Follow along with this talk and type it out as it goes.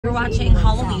we're watching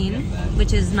Halloween,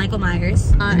 which is Michael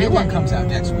Myers. The new one comes out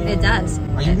next week. It does.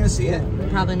 Are you going to see it?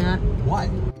 Probably not. Why?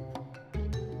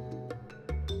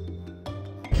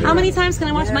 How many times can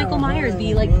I watch Michael Myers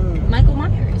be like Michael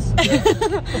Myers?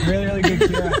 Really, really good,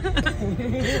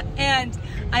 Kira. And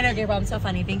I know, Gabriel, I'm so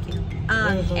funny. Thank you.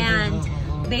 And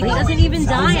he doesn't even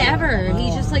die ever.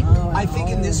 He's just like. I think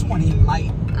in this one he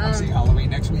might. I'm seeing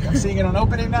Halloween next week. I'm seeing it on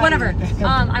opening night. Whatever.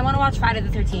 I want to watch Friday the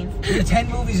 13th. We have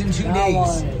 10 movies in 2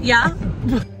 days. Yeah.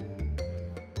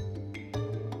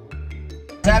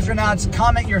 Saftronauts,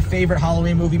 comment your favorite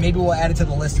Halloween movie. Maybe we'll add it to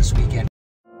the list this weekend.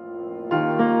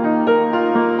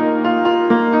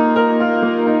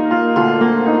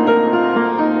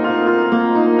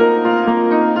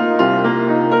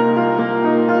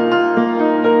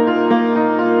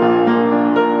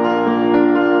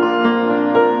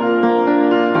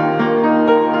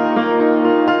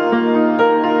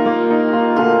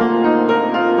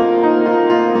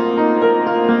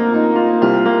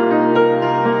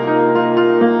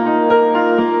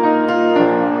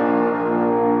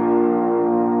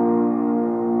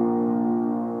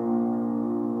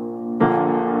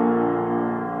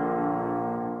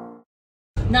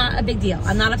 Not a big deal.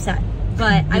 I'm not upset,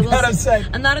 but I will. Not upset.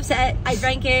 I'm not upset. I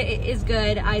drank it. It is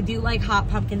good. I do like hot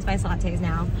pumpkin spice lattes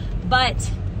now, but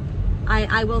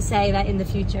I will say that in the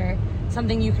future,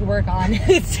 something you could work on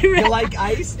is to. You like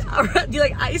iced? Do you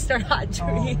like iced or hot drinks?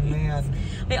 Oh man.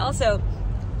 Wait, also,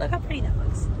 look how pretty that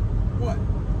looks. What?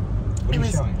 What are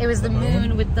you showing? It was the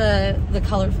moon with the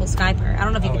colorful sky part. I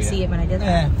don't know if you could see it when I did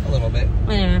that. A little bit.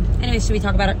 Anyway, should we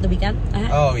talk about it the weekend?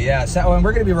 Oh yeah, so and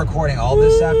we're gonna be recording all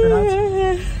this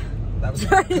Saftronauts. That was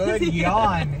a good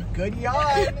yawn. Good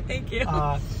yawn. Thank you.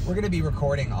 We're gonna be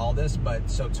recording all this, but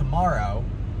so tomorrow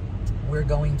we're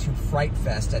going to Fright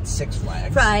Fest at Six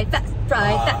Flags. Fright Fest.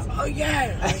 Oh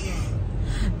yeah.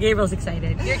 Gabriel's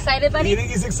excited. You're excited, buddy? You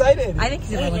think he's excited? I think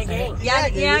he's a little excited. Yeah,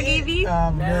 Gaby.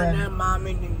 Mom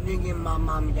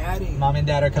and daddy. Mom and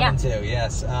dad are coming too.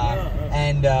 Yes.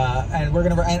 And we're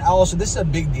gonna. And also, this is a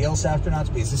big deal,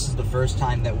 Saftronauts, because this is the first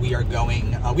time that we are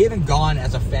going. We haven't gone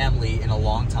as a family in a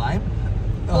long time,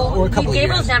 or a couple of years.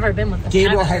 Gabriel's never been with us.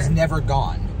 Gabriel has never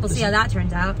gone. We'll see how that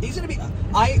turns out. He's gonna be.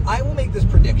 I will make this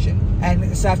prediction, and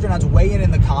Saftronauts, weigh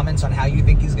in the comments on how you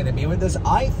think he's gonna be with this.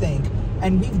 I think,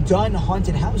 and we've done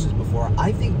haunted houses before.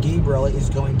 I think Gabriel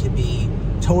is going to be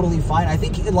totally fine. I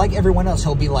think, like everyone else,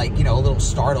 he'll be like, you know, a little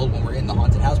startled when we're in the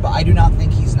haunted house, but I do not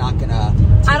think he's not gonna.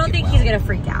 I don't think he's gonna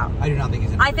freak out. I do not think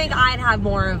he's gonna. I think I'd have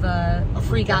more of a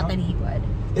freak out than he would.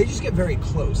 They just get very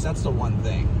close. That's the one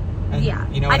thing. And, yeah.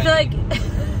 You know what I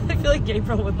feel like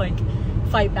Gabriel would like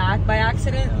fight back by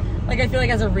accident. Yeah. Like I feel like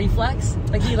as a reflex,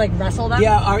 like he like wrestled them.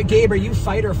 Yeah. All right, Gabe, are you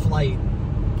fight or flight?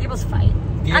 Gabriel's fight.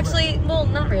 Gabriel. Actually, well,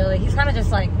 not really. He's kind of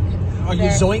just like. Are you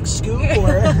zoink scoop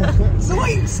or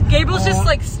zoinks? Gabriel's just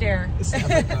like stare.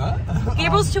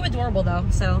 Gabriel's too adorable though,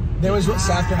 so. There was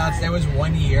Saftronauts. There was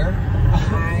 1 year.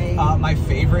 My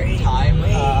favorite time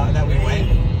that we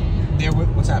went. There.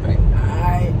 What's happening?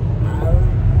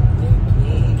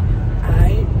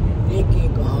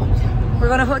 We're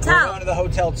going to hotel. We're going to the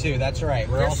hotel too. That's right.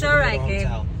 We're also so going to Gabe.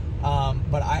 hotel.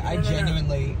 But I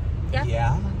genuinely.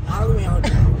 Yeah. Halloween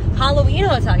hotel. Halloween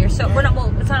hotel. You're so. We're not.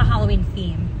 Well, it's not a Halloween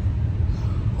theme.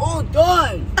 Oh,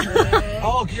 done.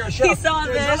 Oh, you're a chef. He saw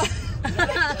this.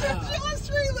 Jaws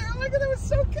trailer. Oh my god, that was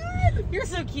so good. You're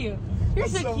so cute. You're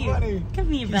so cute. Funny.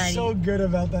 Come here, buddy. He's so good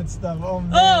about that stuff. Oh,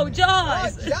 man. Oh,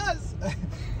 Jaws. Jaws.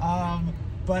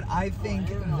 But I think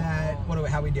that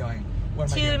how are we doing?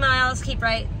 What am I 2 doing? miles. Keep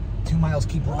right. 2 miles.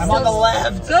 Keep right. I'm on the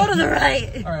left. Go to the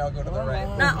right. All right, I'll go to the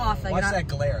right. Not off. Like, watch that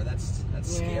glare. That's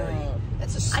scary.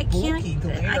 That's a I spooky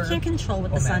glare. I can't control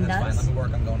what the sun that's does. Fine. Let me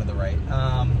work on going to the right.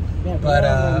 But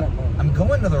I'm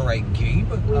going to the right, Gabe.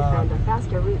 We found a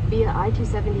faster route via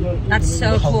I-278. That's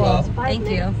so cool. Thank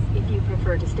you. If you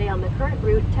prefer to stay on the current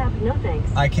route, tap no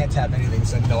thanks. I can't tap anything,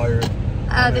 so no.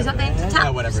 There's nothing to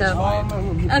tap. Whatever, so. it's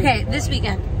fine. Okay, this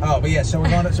weekend. Oh, but yeah, so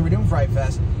we're doing Fright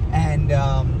Fest, and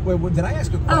wait, did I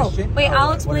ask a question? Oh, wait,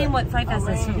 I'll explain what Fright Fest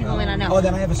is so people may not know. Oh,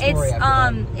 then I have a story after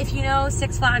that. If you know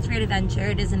Six Flags Great Adventure,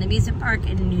 it is an amusement park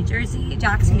in New Jersey,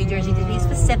 Jackson, New Jersey, to be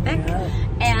specific.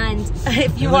 And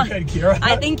if you want, good, Kira.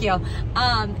 I thank you.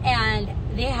 And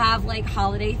they have like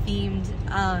holiday themed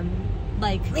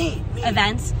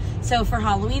events. So for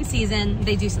Halloween season,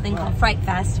 they do something called Fright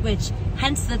Fest, which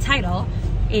hence the title.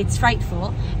 It's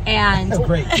frightful and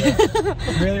great.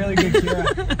 Really, really good,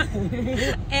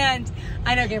 Kira. And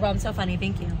I know, Gabriel, I'm so funny.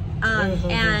 Thank you.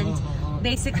 And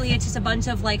basically, it's just a bunch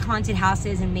of like haunted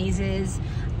houses and mazes,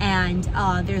 and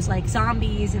there's like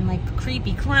zombies and like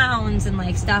creepy clowns and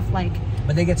like stuff like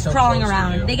But they get so crawling close to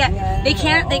around. you.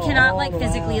 They cannot like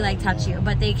physically like touch you,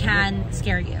 but they can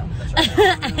scare you.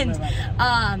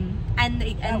 and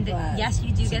yes,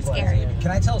 you do get scared.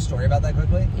 Can I tell a story about that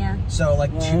quickly? Yeah. So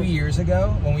like 2 years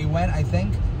ago when we went, I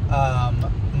think mom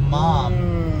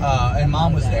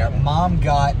was there. Mom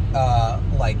got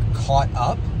like caught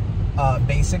up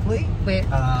basically. Wait,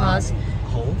 pause.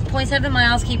 Hold. 0.7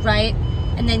 miles, keep right,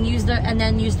 and then use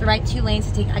the right 2 lanes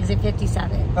to take exit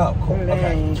 57. Oh, cool.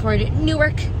 Okay. Toward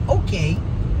Newark. Okay.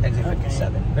 Exit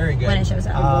 57. Very good. When it shows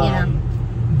up,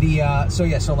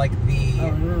 So like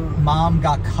the mom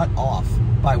got cut off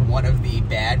by one of the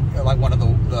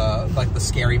the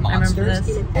scary monsters,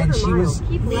 and she was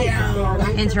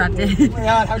interrupted.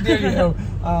 God, how dare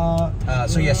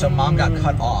you? So mom got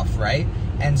cut off, right?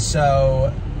 And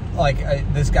so like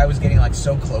this guy was getting like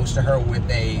so close to her with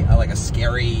a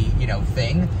scary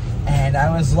thing, and I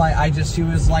was like, she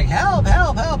was like, help,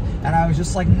 help, help, and I was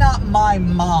just like, not my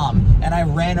mom, and I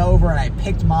ran over and I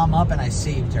picked mom up and I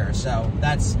saved her. So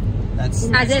that's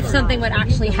as if something would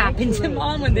actually happen to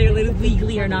mom when they're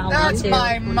legally or not allowed that's to.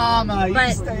 my mama. You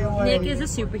But stay away. Nick is a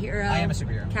superhero. I am a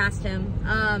superhero. Cast him.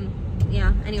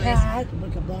 Yeah. Anyways.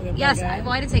 Yes.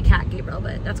 Well, I didn't say cat, Gabriel,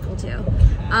 but that's cool too.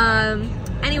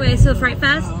 Anyway, so Fright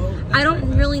Fest. I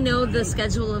don't really know the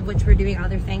schedule of which we're doing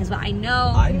other things, but I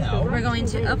know we're going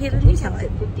to. Okay, then you tell it.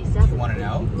 You want to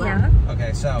know? Yeah.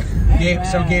 Okay, so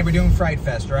Gabe, we're doing Fright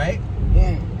Fest, right?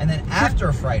 Yeah. And then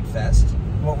after Fright Fest,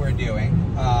 what we're doing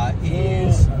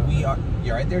is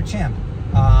you're right there, champ.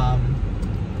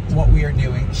 What we are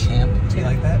doing, champ, do you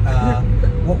like that?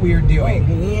 What we are doing.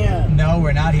 No,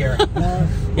 we're not here.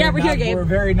 Yeah, we're here, Gabe. We're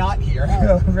very not here.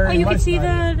 You can see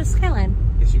the skyline.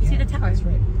 Yes, you can. See the tower. That's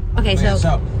right. Okay, so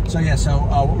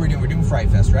what we're doing Fright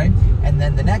Fest, right? And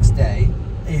then the next day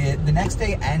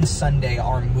and Sunday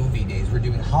are movie days. We're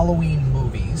doing Halloween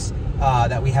movies.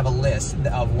 That we have a list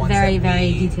of ones very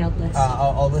detailed list.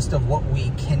 A list of what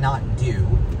we cannot do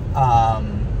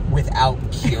without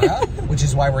Kira, which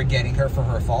is why we're getting her for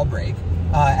her fall break.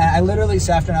 And I literally,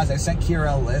 Saftronauts, I sent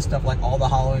Kira a list of like all the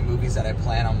Halloween movies that I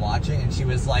plan on watching, and she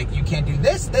was like, "You can't do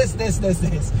this."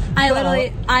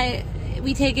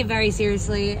 We take it very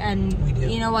seriously, and we do.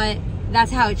 You know what?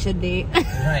 That's how it should be.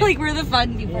 Right. Like, we're the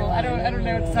fun people. Yeah, I don't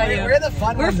know what to tell you. We're the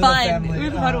fun ones of the family. We're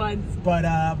the fun ones. But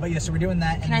yeah, so we're doing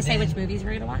that. Can I say which movies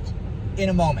we're gonna watch? In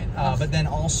a moment. But then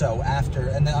also after,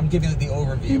 and then I'm giving you the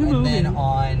overview, and then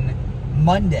on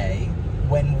Monday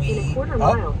when we in a quarter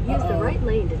mile, use the right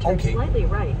lane to turn slightly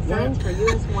right. Signs for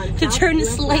US 1 to turn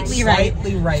slightly right.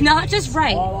 Slightly right. Not just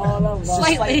right.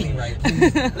 Slightly right,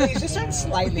 please. Please, just turn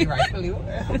slightly right, please.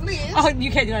 Oh,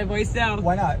 you can't do my voice now.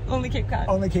 Why not? Only Cape Cod.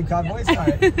 Only Cape Cod voice? All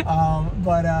right.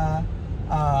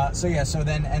 So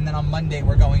then on Monday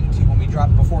we're going to, when we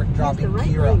before dropping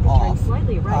Kira off,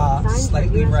 slightly right.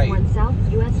 Slightly right. South,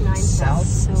 US 9 south.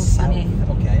 So funny.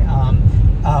 Okay.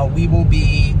 We will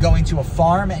be going to a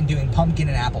farm and doing pumpkin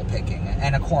and apple picking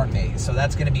and a corn maze. So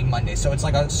that's going to be Monday. So it's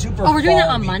like a super. Oh, we're doing that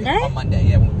on weekend. Monday? On Monday,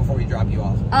 yeah, before we drop you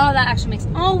off. Oh, that actually makes.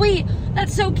 Oh wait,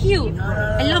 that's so cute.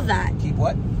 I love that. Keep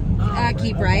what?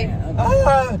 Keep right.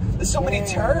 There's so many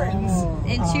turns.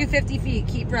 In 250 feet,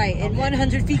 keep right. In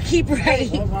 100 feet, keep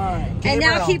right. And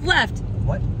now keep left.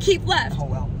 What? Keep left. Oh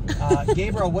well.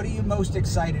 Gabriel, what are you most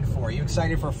excited for? Are you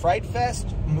excited for Fright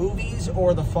Fest, movies,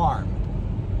 or the farm?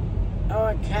 Oh,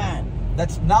 a cat.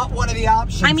 That's not one of the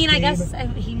options. I mean, Gabe. I guess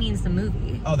he means the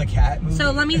movie. Oh, the cat movie.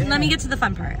 So let me get to the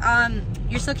fun part.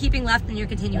 You're still keeping left and you're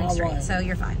continuing straight, so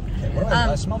you're fine. Okay, what about,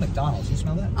 I smell McDonald's. You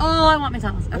smell that? Oh, I want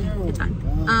McDonald's. Okay, it's fine.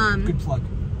 Good plug.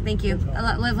 Thank you.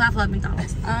 Live, laugh, love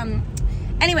McDonald's.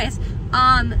 Anyways,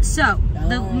 so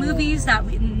the movies that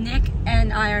Nick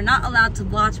and I are not allowed to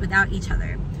watch without each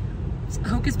other.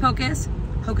 Hocus Pocus,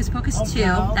 Hocus Pocus 2,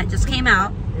 that just came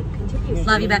out.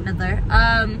 Love you, Bette Midler.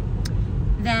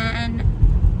 Then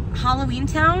Halloween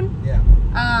Town. Yeah.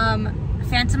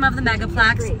 Phantom of the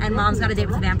Megaplex and Mom's Got a Date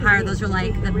with a Vampire. Those are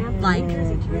like the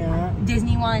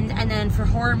Disney ones. And then for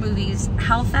horror movies,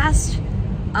 Hellfest,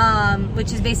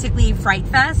 which is basically Fright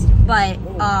Fest, but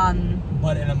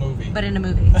in a movie. But in a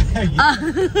movie.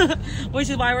 Which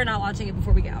is why we're not watching it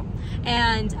before we go.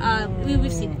 And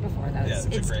we've seen it before though. Yeah,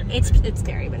 it's a great movie. It's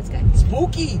scary, but it's good.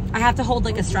 Spooky. I have to hold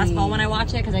like a stress ball when I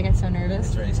watch it because I get so nervous.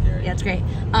 It's very scary. Yeah, it's great.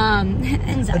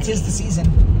 Anxiety. But 'tis the season.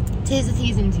 'Tis the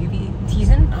season to be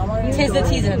teasing. 'Tis the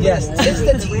season. Yes, 'tis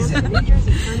the season.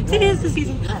 'Tis the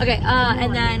season. Okay,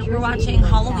 and then we're watching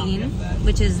Halloween,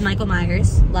 which is Michael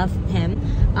Myers. Love him.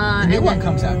 The new one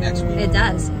comes out next week. It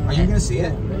does. Are you gonna see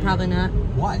it? Probably not.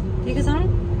 Why? Because there's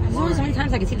only so many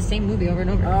times I can see the same movie over and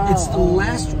over. It's the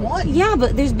last one. Yeah,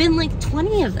 but there's been like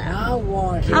 20 of them.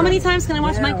 How many times can I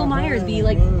watch Michael Myers be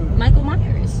like Michael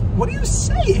Myers? What are you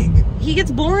saying? He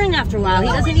gets boring after a while. He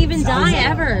doesn't even die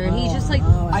ever. He's just like...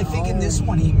 I think in this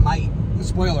one he might...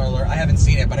 Spoiler alert, I haven't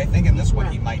seen it, but I think in this one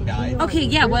he might die. Okay,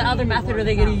 yeah, what other method are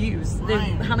they going to use?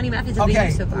 How many methods have they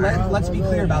used so far? Let's be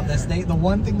clear about this. The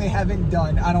one thing they haven't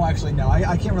done, I don't actually know,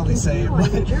 I can't really say it,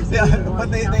 but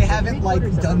they haven't, like,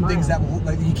 done things that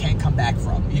you can't come back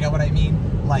from. You know what I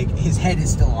mean? Like, his head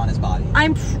is still on his body.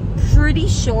 I'm pretty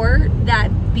sure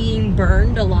that being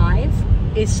burned alive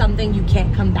is something you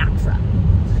can't come back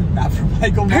from. Not from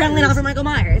Michael Myers. Apparently not from Michael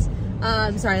Myers.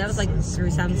 Sorry, that was like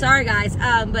gruesome. Sorry, guys.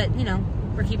 But, you know,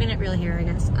 we're keeping it real here, I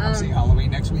guess. I'm seeing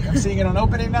Halloween next week. I'm seeing it on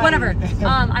opening night. Whatever.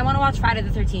 I want to watch Friday the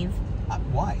 13th.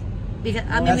 Why? Because,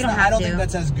 I mean, we don't have to. I don't think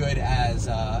that's as good as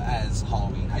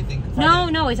Halloween. I think...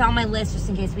 Friday... No, it's on my list just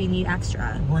in case we need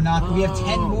extra. We're not... We have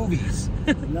 10 movies.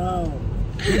 No.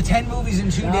 We have 10 movies in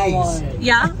 2 days.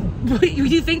 Yeah? Do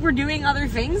you think we're doing other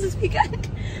things this weekend?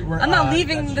 I'm not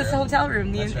leaving this hotel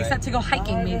room except to go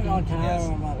hiking, maybe. Yes.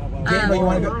 Gabriel, you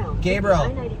want to go? Gabriel.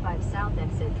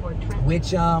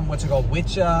 Which what's it called?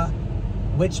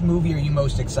 Which movie are you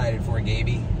most excited for,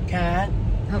 Gaby? Cat.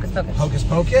 Hocus Pocus. Hocus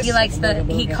Pocus? He likes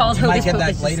he calls Hocus Pocus. You might get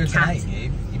that later tonight,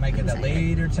 Gabe. You might get that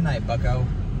later tonight, bucko.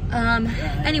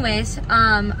 Anyways,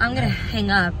 I'm gonna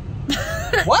hang up.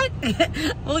 What?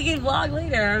 Well, we can vlog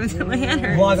later. My hand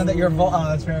hurts. Vlog on that. Oh,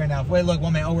 that's fair enough. Wait, look,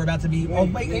 one minute. Oh, we're about to be. Oh,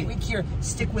 wait, here.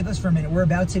 Stick with us for a minute. We're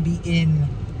about to be in.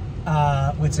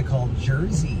 What's it called?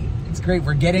 Jersey. It's great.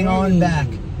 We're getting on back.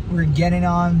 We're getting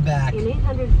on back. In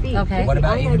 800 feet. Okay. What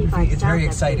about 800 feet? It's very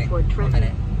exciting. One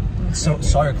minute. So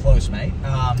you're close, mate.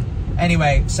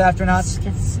 Anyway, Saftronauts.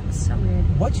 It's so weird.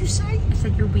 What'd you say? I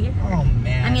said you're weird. Oh,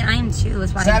 man. I mean, I am too.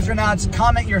 That's why. Saftronauts,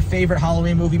 comment your favorite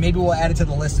Halloween movie. Maybe we'll add it to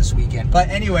the list this weekend. But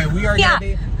anyway, we are going to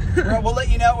be... We'll let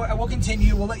you know. We'll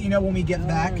continue. We'll let you know when we get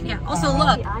back. Yeah. Also,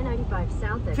 look. I-95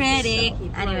 south. Pretty.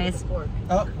 Anyways.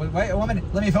 Oh, wait 1 minute.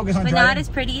 Let me focus on but driving. not as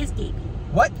pretty as Gaby.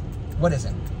 What? What is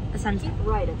it? The sunset. Keep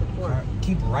right at the fork.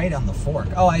 Keep right on the fork.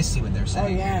 Oh, I see what they're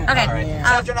saying. Oh, yeah. Okay. All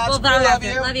right. Saftronauts, Well, we love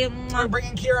you. Love you. We're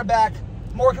bringing Kira back.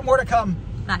 More to come.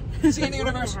 Bye. See you in the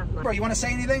universe. Bro, you want to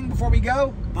say anything before we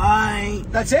go? Bye.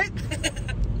 That's it?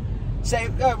 Say,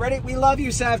 ready? We love you,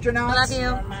 Saftronauts. Love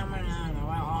you.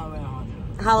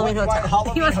 Halloween Hotel.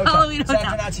 Halloween Hotel. Halloween Hotel.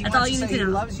 Saftronauts, he That's wants all to you say need to he know.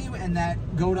 loves you and that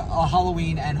go to a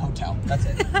Halloween and hotel. That's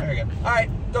it. There we go. All right,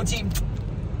 go team.